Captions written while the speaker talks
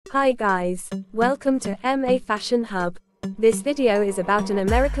Hi guys, welcome to MA Fashion Hub. This video is about an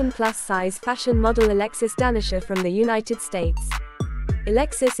American plus-size fashion model Alexusdanisha from the United States.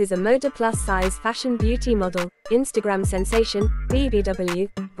 Alexis is a moda plus-size fashion beauty model, Instagram sensation, BBW,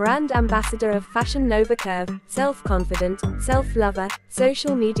 brand ambassador of Fashion Nova Curve, self-confident, self-lover,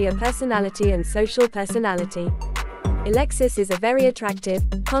 social media personality and social personality. Alexis is a very attractive,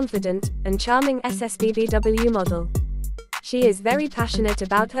 confident, and charming SSBBW model. She is very passionate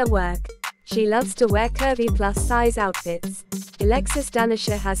about her work. She loves to wear curvy plus-size outfits.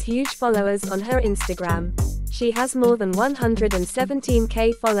 Alexusdanisha has huge followers on her Instagram. She has more than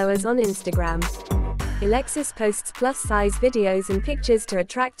 117k followers on Instagram. Alexis posts plus-size videos and pictures to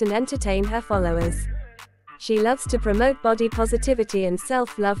attract and entertain her followers. She loves to promote body positivity and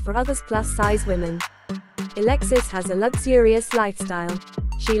self-love for others plus-size women. Alexis has a luxurious lifestyle.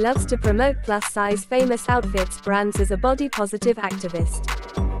 She loves to promote plus-size famous outfits brands as a body-positive activist.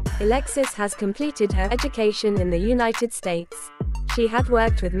 Alexis has completed her education in the United States. She had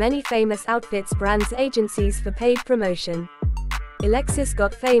worked with many famous outfits brands agencies for paid promotion. Alexis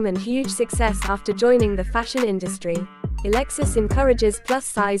got fame and huge success after joining the fashion industry. Alexis encourages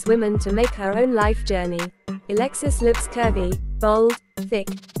plus-size women to make her own life journey. Alexis looks curvy, bold, thick,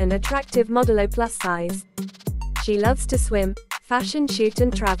 and attractive modelo plus-size. She loves to swim, fashion shoot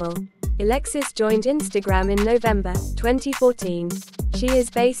and travel. Alexis joined Instagram in November 2014. She is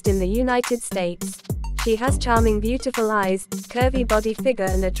based in the United States. She has charming beautiful eyes, curvy body figure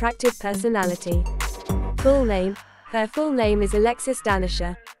and attractive personality. Full name. Her full name is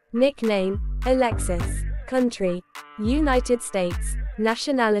Alexusdanisha. Nickname, Alexis. Country, United States.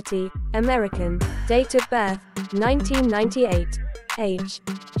 Nationality, American. Date of birth, 1998. Age.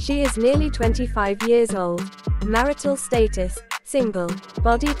 She is nearly 25 years old. Marital status, single.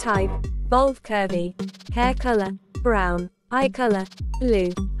 Body type, bold curvy. Hair color, brown. Eye color,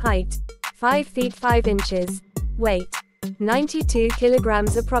 blue. Height, 5 feet 5 inches. Weight, 92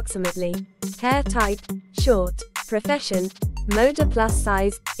 kilograms approximately. Hair type, short. Profession, moda plus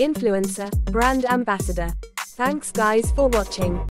size, influencer, brand ambassador. Thanks guys for watching.